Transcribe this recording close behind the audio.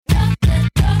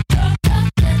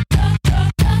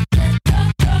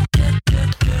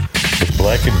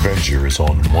Avenger is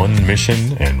on one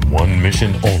mission and one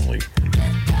mission only: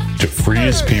 to free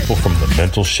his people from the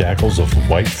mental shackles of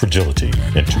white fragility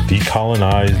and to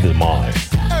decolonize the mind,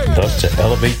 thus to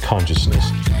elevate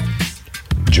consciousness.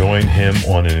 Join him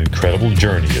on an incredible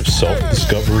journey of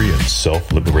self-discovery and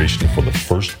self-liberation for the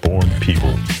firstborn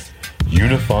people,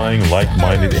 unifying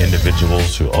like-minded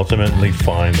individuals who ultimately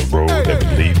find the road that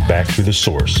would lead back to the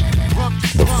source,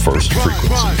 the first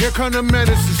frequency. Here come the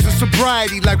menaces to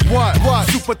sobriety, like what?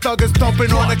 Super thuggers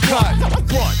thumping on the cut.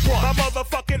 My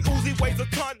motherfucking Uzi weighs a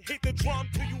ton. Hit the drum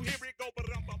till you hear it go.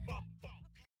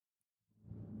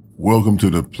 Welcome to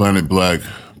the Planet Black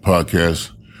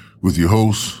podcast with your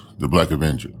host, the Black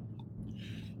Avenger.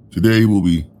 Today we'll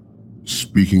be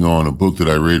speaking on a book that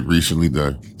I read recently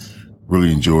that I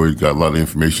really enjoyed, got a lot of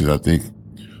information that I think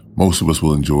most of us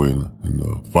will enjoy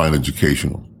and find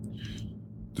educational.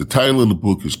 The title of the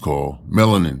book is called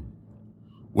Melanin: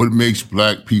 What Makes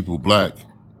Black People Black,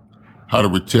 How to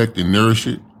Protect and Nourish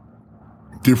It,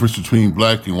 Difference Between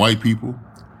Black and White People,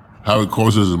 How It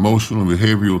Causes Emotional and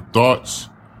Behavioral Thoughts,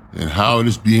 and How It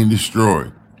Is Being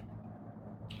Destroyed.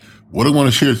 What I want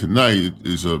to share tonight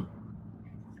is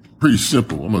pretty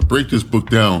simple. I'm going to break this book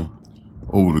down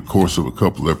over the course of a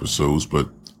couple of episodes, but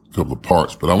a couple of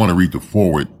parts. But I want to read the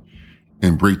foreword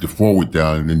and break the foreword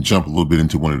down and then jump a little bit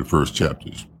into one of the first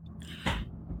chapters.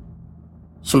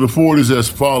 So the foreword is as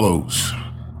follows.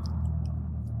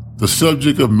 The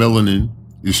subject of melanin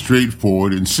is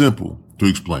straightforward and simple to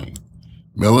explain.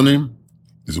 Melanin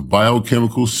is a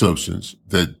biochemical substance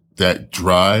that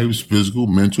drives physical,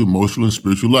 mental, emotional, and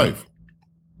spiritual life.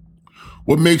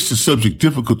 What makes the subject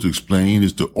difficult to explain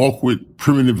is the awkward,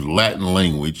 primitive Latin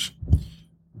language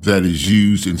that is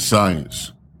used in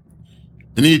science.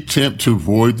 Any attempt to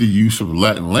avoid the use of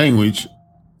Latin language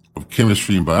of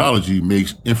chemistry and biology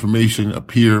makes information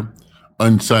appear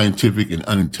unscientific and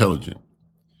unintelligent.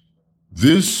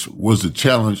 This was the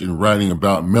challenge in writing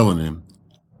about melanin,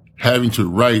 having to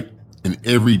write in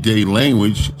everyday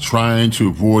language, trying to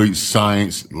avoid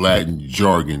science Latin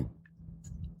jargon.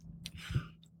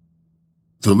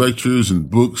 The lectures and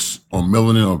books on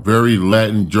melanin are very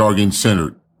Latin jargon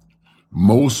centered.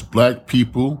 Most Black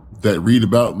people that read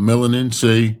about melanin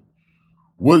say,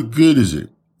 "What good is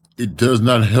it? It does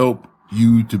not help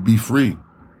you to be free."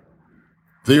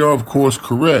 They are, of course,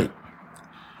 correct.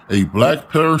 A Black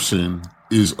person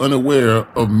is unaware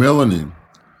of melanin,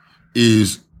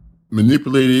 is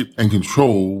manipulated and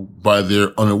controlled by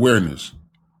their unawareness.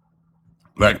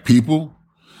 Black people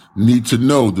need to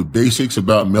know the basics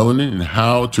about melanin and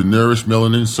how to nourish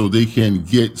melanin so they can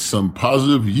get some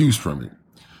positive use from it.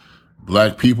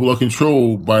 Black people are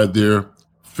controlled by their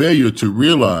failure to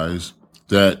realize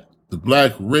that the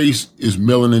Black race is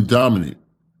melanin dominant,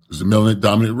 is the melanin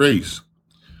dominant race.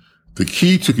 The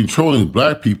key to controlling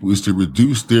Black people is to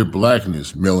reduce their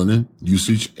Blackness, melanin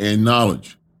usage, and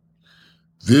knowledge.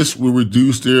 This will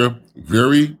reduce their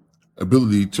very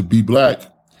ability to be Black,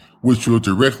 which will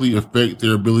directly affect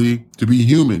their ability to be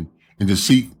human and to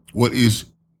seek what is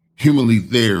humanly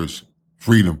theirs,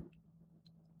 freedom.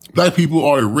 Black people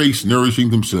are a race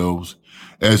nourishing themselves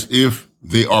as if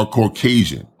they are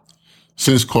Caucasian.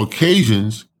 Since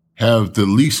Caucasians have the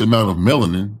least amount of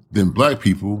melanin than Black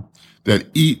people that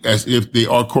eat as if they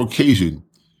are Caucasian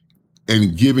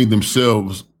and giving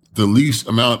themselves the least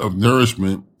amount of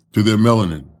nourishment to their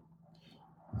melanin.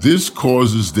 This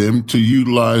causes them to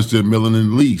utilize their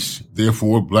melanin least.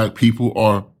 Therefore, Black people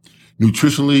are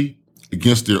nutritionally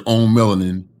against their own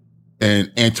melanin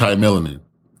and anti-melanin.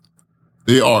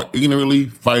 They are ignorantly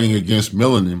fighting against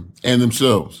melanin and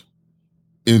themselves.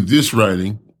 In this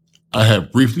writing, I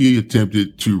have briefly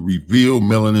attempted to reveal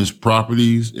melanin's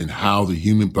properties and how the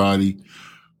human body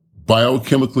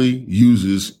biochemically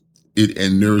uses it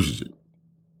and nourishes it.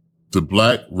 The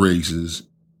Black races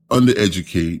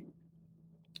undereducate,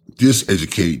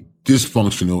 diseducate,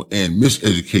 dysfunctional, and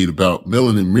miseducate about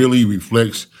melanin merely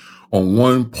reflects on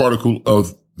one particle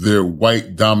of their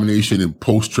white domination and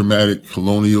post-traumatic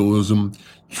colonialism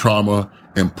trauma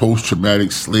and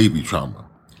post-traumatic slavery trauma.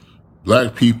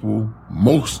 Black people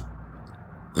must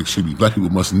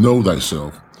know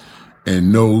thyself,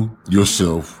 and know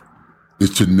yourself is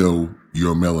to know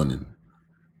your melanin.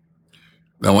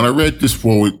 Now, when I read this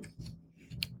forward,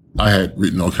 I had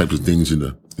written all types of things in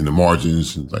the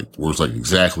margins, and like words like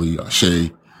exactly,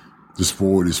 ashe. This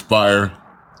forward is fire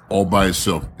all by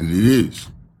itself, and it is.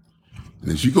 And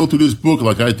as you go through this book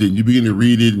like I did, you begin to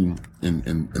read it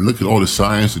and look at all the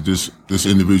science that this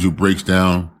individual breaks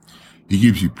down. He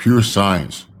gives you pure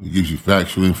science. He gives you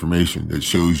factual information that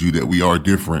shows you that we are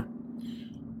different.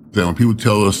 That when people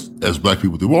tell us as Black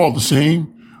people that we're all the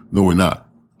same, no, we're not.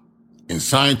 And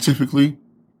scientifically,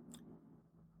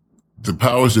 The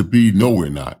powers that be know we're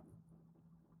not.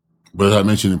 But as I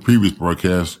mentioned in previous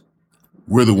broadcasts,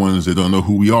 we're the ones that don't know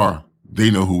who we are.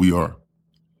 They know who we are.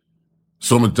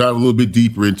 So I'm going to dive a little bit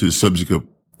deeper into the subject of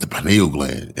the pineal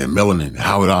gland and melanin,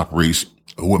 how it operates,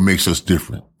 and what makes us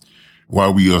different, why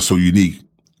we are so unique,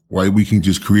 why we can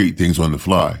just create things on the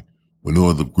fly when no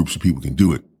other groups of people can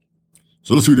do it.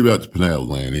 So let's read about the pineal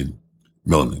gland and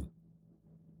melanin.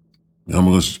 And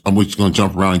I'm just going to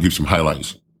jump around and give some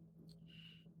highlights.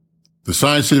 The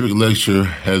scientific lecture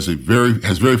has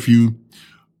very few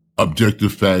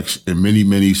objective facts, and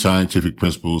many scientific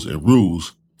principles and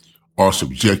rules are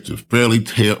subjective, fairy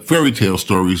tale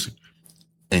stories,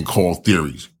 and called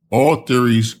theories. All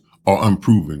theories are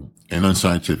unproven and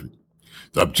unscientific.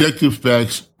 The objective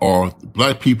facts are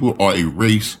Black people are a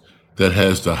race that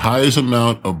has the highest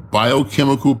amount of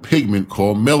biochemical pigment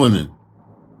called melanin.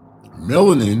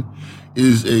 Melanin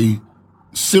is a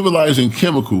civilizing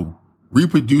chemical,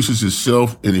 reproduces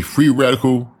itself in a free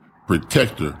radical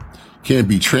protector, can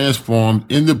be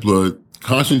transformed in the blood,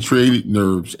 concentrated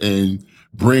nerves, and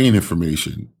brain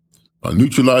information.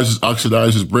 Neutralizes,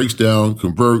 oxidizes, breaks down,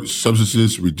 converts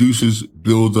substances, reduces,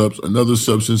 builds up another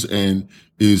substance, and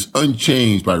is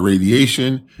unchanged by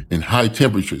radiation and high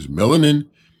temperatures. Melanin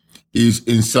is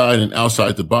inside and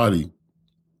outside the body.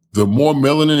 The more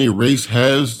melanin a race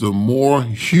has, the more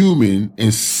human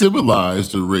and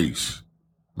civilized the race.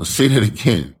 Let's say that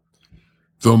again.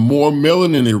 The more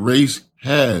melanin a race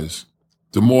has,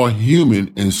 the more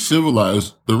human and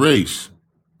civilized the race.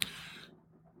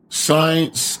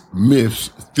 Science, myths,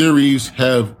 theories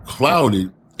have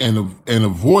clouded and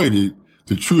avoided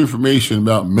the true information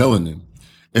about melanin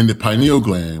and the pineal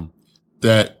gland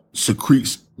that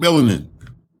secretes melanin.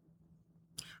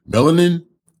 Melanin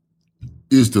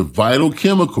is the vital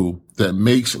chemical that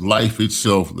makes life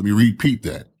itself. Let me repeat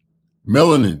that.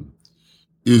 Melanin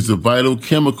is the vital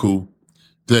chemical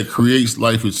that creates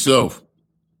life itself.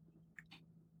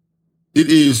 It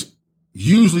is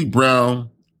usually brown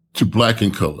to black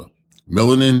in color.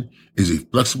 Melanin is a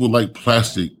flexible like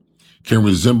plastic, can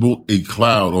resemble a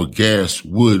cloud or gas,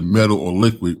 wood, metal, or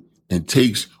liquid, and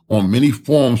takes on many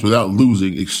forms without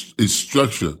losing its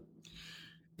structure.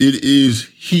 It is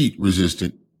heat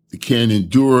resistant. It can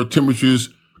endure temperatures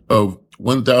of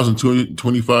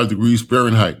 1,225 degrees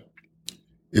Fahrenheit.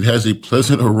 It has a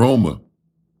pleasant aroma,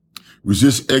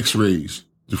 resists X-rays,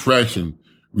 diffraction,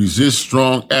 resists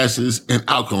strong acids and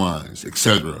alkalines,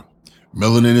 etc.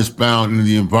 Melanin is found in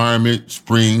the environment,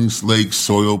 springs, lakes,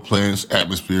 soil, plants,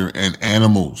 atmosphere, and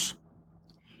animals.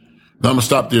 Now I'm going to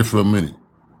stop there for a minute,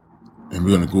 and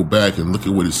we're going to go back and look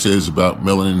at what it says about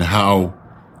melanin and how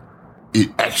it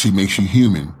actually makes you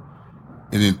human,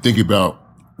 and then think about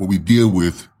what we deal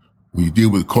with when you deal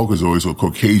with caucasians or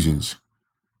Caucasians.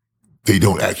 They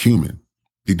don't act human.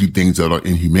 They do things that are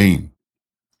inhumane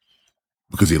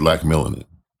because they lack melanin.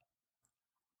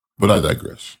 But I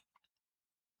digress.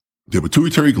 The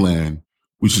pituitary gland,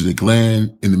 which is a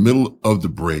gland in the middle of the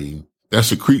brain that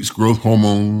secretes growth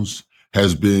hormones,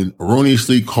 has been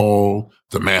erroneously called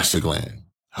the master gland.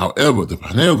 However, the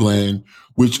pineal gland,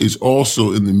 which is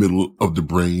also in the middle of the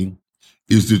brain,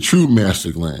 is the true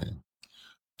master gland.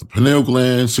 The pineal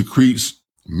gland secretes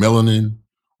melanin,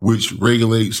 which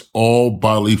regulates all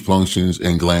bodily functions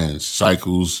and glands,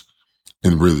 cycles,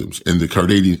 and rhythms, and the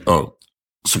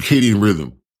circadian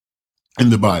rhythm in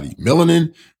the body.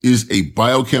 Melanin is a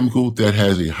biochemical that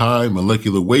has a high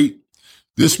molecular weight.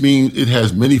 This means it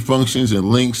has many functions and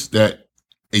links that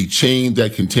a chain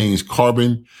that contains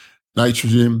carbon,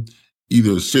 nitrogen,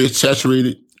 either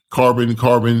saturated carbon,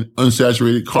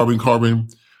 unsaturated carbon,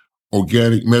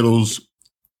 organic metals,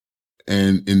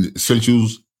 and in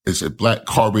essentials, it's a black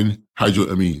carbon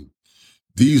hydroamine.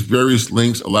 These various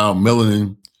links allow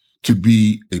melanin to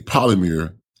be a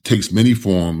polymer, takes many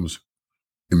forms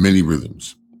and many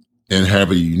rhythms, and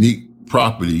have a unique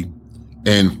property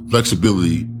and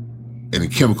flexibility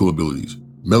and chemical abilities.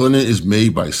 Melanin is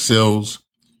made by cells,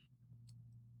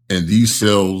 and these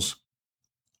cells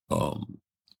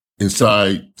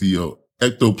inside the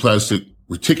ectoplasmic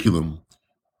reticulum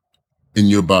in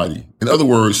your body. In other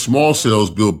words, small cells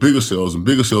build bigger cells, and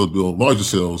bigger cells build larger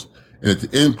cells. And at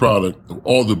the end product of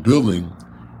all the building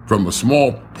from a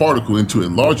small particle into a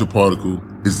larger particle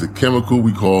is the chemical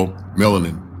we call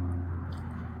melanin.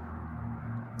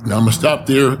 Now I'm going to stop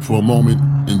there for a moment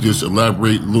and just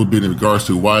elaborate a little bit in regards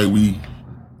to why we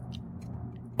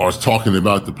are talking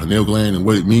about the pineal gland and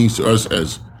what it means to us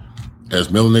as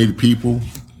melanated people,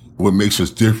 what makes us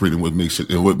different, and what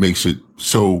makes it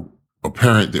so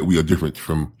apparent that we are different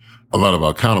from a lot of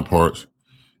our counterparts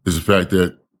is the fact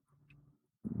that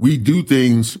we do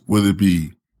things, whether it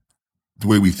be the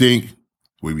way we think,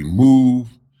 the way we move,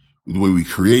 the way we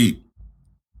create,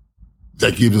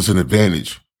 that gives us an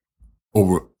advantage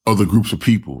over other groups of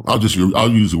people. I'll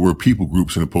use the word people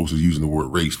groups as opposed to using the word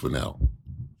race for now.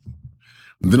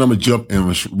 And then I'm going to jump and I'm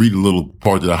going to read a little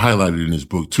part that I highlighted in this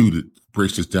book too that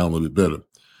breaks this down a little bit better.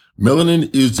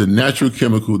 Melanin is the natural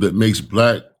chemical that makes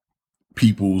black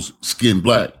people's skin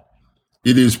black.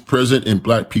 It is present in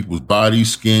black people's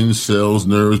bodies, skin, cells,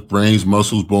 nerves, brains,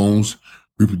 muscles, bones,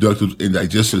 reproductive and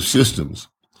digestive systems,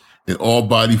 and all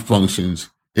body functions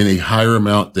in a higher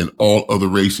amount than all other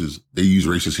races. They use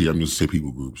races here. I'm going to say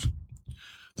people groups.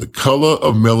 The color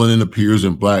of melanin appears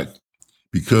in black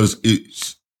because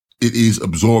it is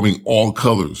absorbing all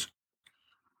colors.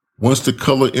 Once the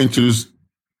color enters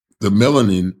the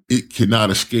melanin, it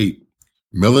cannot escape.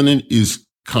 Melanin is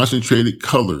concentrated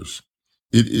colors.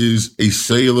 It is a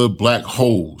cellular black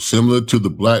hole, similar to the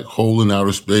black hole in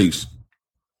outer space.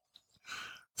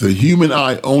 The human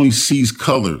eye only sees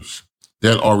colors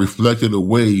that are reflected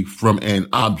away from an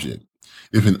object.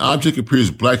 If an object appears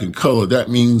black in color, that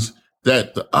means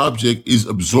that the object is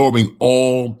absorbing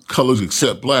all colors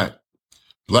except black.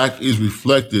 Black is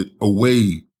reflected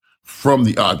away from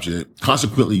the object.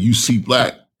 Consequently, you see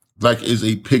black. Black is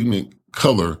a pigment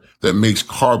color that makes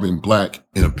carbon black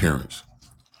in appearance.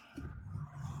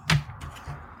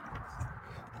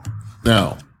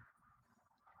 Now,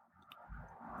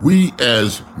 we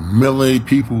as melanated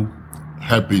people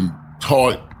have been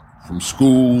taught from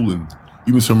school and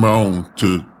even from our own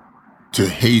to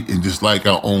hate and dislike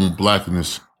our own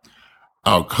blackness,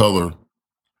 our color,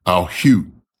 our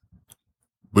hue.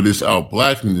 But it's our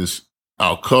blackness,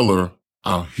 our color,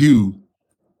 our hue,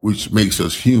 which makes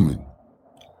us human,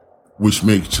 which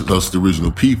makes us the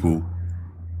original people,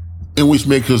 and which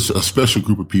makes us a special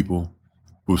group of people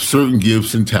with certain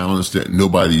gifts and talents that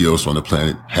nobody else on the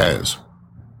planet has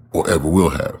or ever will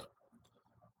have.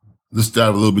 Let's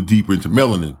dive a little bit deeper into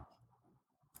melanin.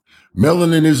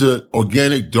 Melanin is an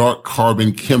organic dark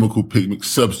carbon chemical pigment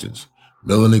substance.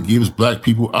 Melanin gives black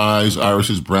people eyes,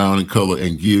 irises brown in color,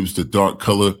 and gives the dark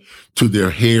color to their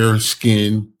hair,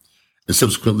 skin, and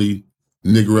subsequently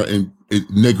nigra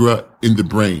in the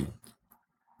brain.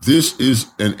 This is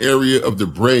an area of the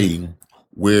brain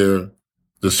where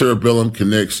the cerebellum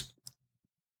connects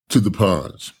to the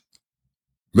pons.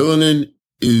 Melanin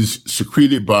is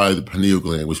secreted by the pineal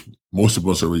gland, which most of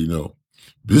us already know.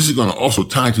 This is going to also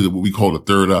tie into what we call the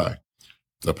third eye.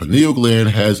 The pineal gland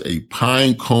has a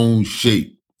pine cone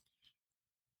shape,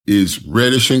 is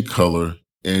reddish in color,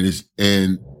 and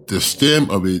the stem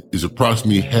of it is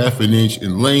approximately half an inch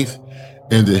in length,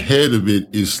 and the head of it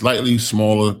is slightly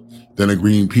smaller than a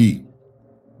green pea.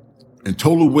 And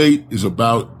total weight is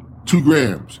about 2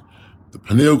 grams. The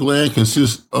pineal gland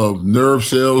consists of nerve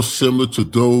cells similar to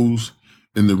those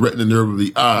in the retina nerve of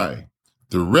the eye.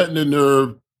 The retina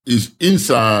nerve is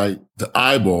inside the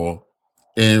eyeball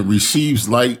and receives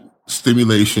light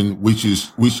stimulation, which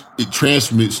it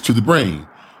transmits to the brain.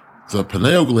 The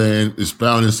pineal gland is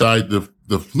found inside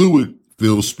the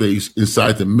fluid-filled space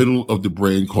inside the middle of the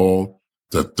brain called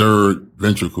the third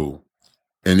ventricle,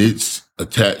 and it's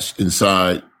attached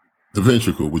inside the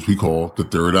ventricle, which we call the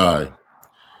third eye.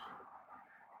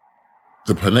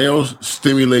 The pineal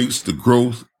stimulates the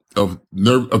growth of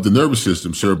the nervous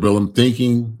system, cerebellum,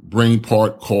 thinking brain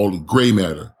part called gray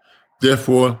matter.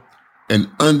 Therefore, an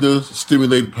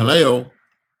understimulated pineal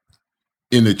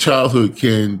in the childhood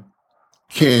can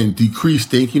decrease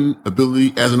thinking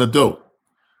ability as an adult.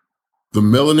 The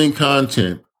melanin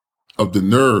content of the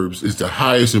nerves is the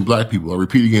highest in black people. I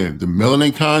repeat again, the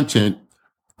melanin content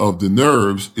of the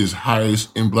nerves is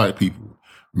highest in black people.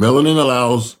 Melanin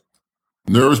allows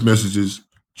nerves messages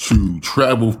to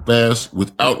travel fast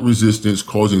without resistance,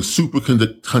 causing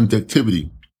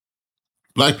superconductivity.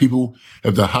 Black people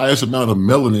have the highest amount of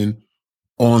melanin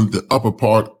on the upper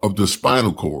part of the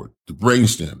spinal cord, the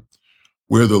brainstem,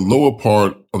 where the lower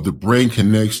part of the brain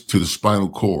connects to the spinal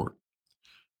cord.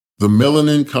 The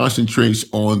melanin concentrates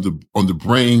on the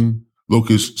brain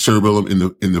locus cerebellum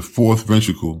in the fourth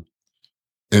ventricle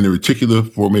and the reticular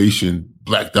formation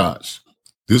black dots.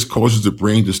 This causes the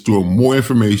brain to store more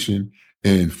information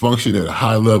and function at a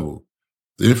high level.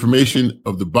 The information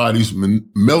of the body's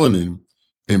melanin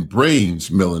and brain's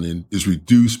melanin is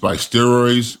reduced by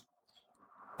steroids,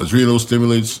 adrenal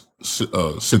stimulants,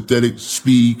 synthetic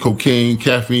speed, cocaine,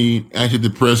 caffeine,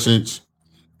 antidepressants,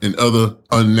 and other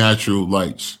unnatural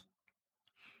lights.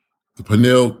 The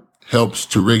pineal helps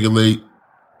to regulate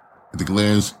the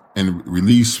glands and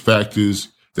release factors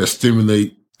that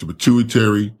stimulate the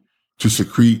pituitary to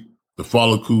secrete the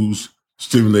follicles,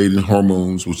 stimulating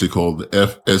hormones, which they call the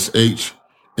FSH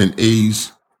and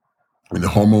A's, and the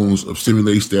hormones of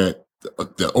stimulates that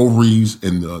the ovaries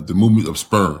and the movement of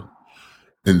sperm,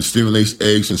 and stimulates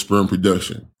eggs and sperm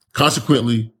production.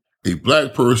 Consequently, a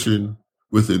black person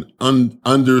with an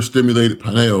understimulated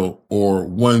pineal, or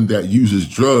one that uses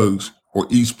drugs or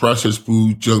eats processed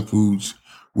food, junk foods,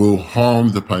 will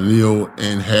harm the pineal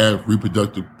and have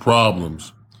reproductive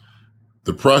problems.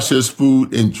 The processed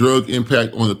food and drug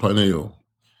impact on the pineal.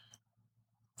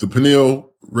 The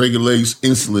pineal regulates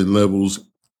insulin levels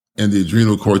and the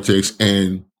adrenal cortex,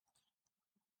 and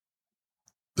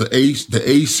the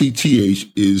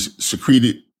ACTH is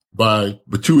secreted by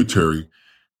pituitary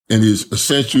and is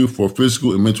essential for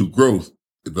physical and mental growth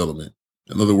development.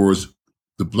 In other words,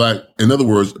 black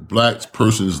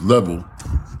person's level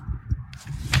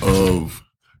of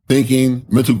thinking,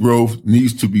 mental growth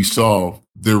needs to be solved.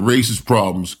 Their racist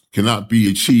problems cannot be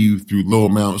achieved through low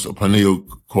amounts of pineal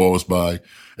caused by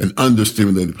an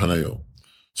understimulated pineal.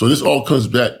 So this all comes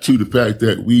back to the fact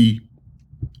that we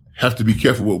have to be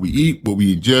careful what we eat, what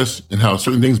we ingest, and how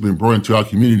certain things have been brought into our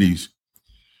communities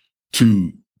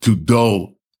to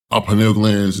dull our pineal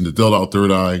glands and to dull our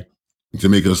third eye, and to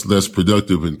make us less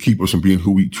productive and keep us from being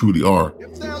who we truly are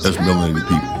as melanated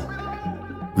people.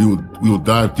 We will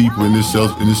dive deeper in this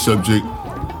subject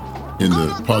in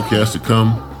the podcast to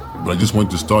come, but I just want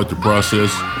to start the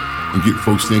process and get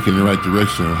folks thinking in the right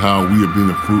direction on how we have been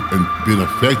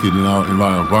affected in our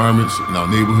environments, in our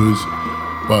neighborhoods,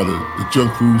 by the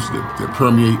junk foods that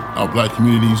permeate our black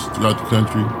communities throughout the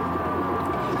country,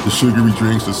 the sugary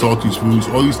drinks, the salty foods.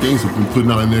 All these things have been put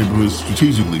in our neighborhoods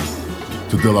strategically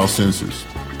to dull our senses.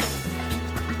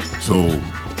 So,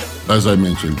 as I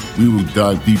mentioned, we will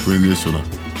dive deeper in this on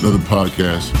another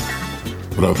podcast.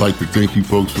 But I'd like to thank you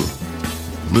folks for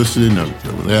listening. I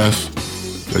would ask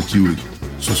that you would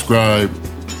subscribe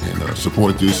and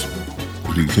support this as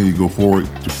we continue to go forward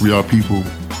to free our people,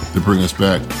 to bring us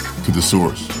back to the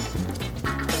source.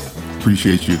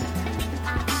 Appreciate you.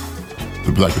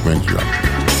 The Black Avenger out.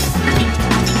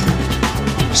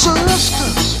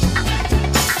 Sisters,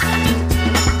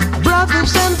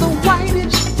 brothers, and the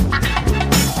whitest.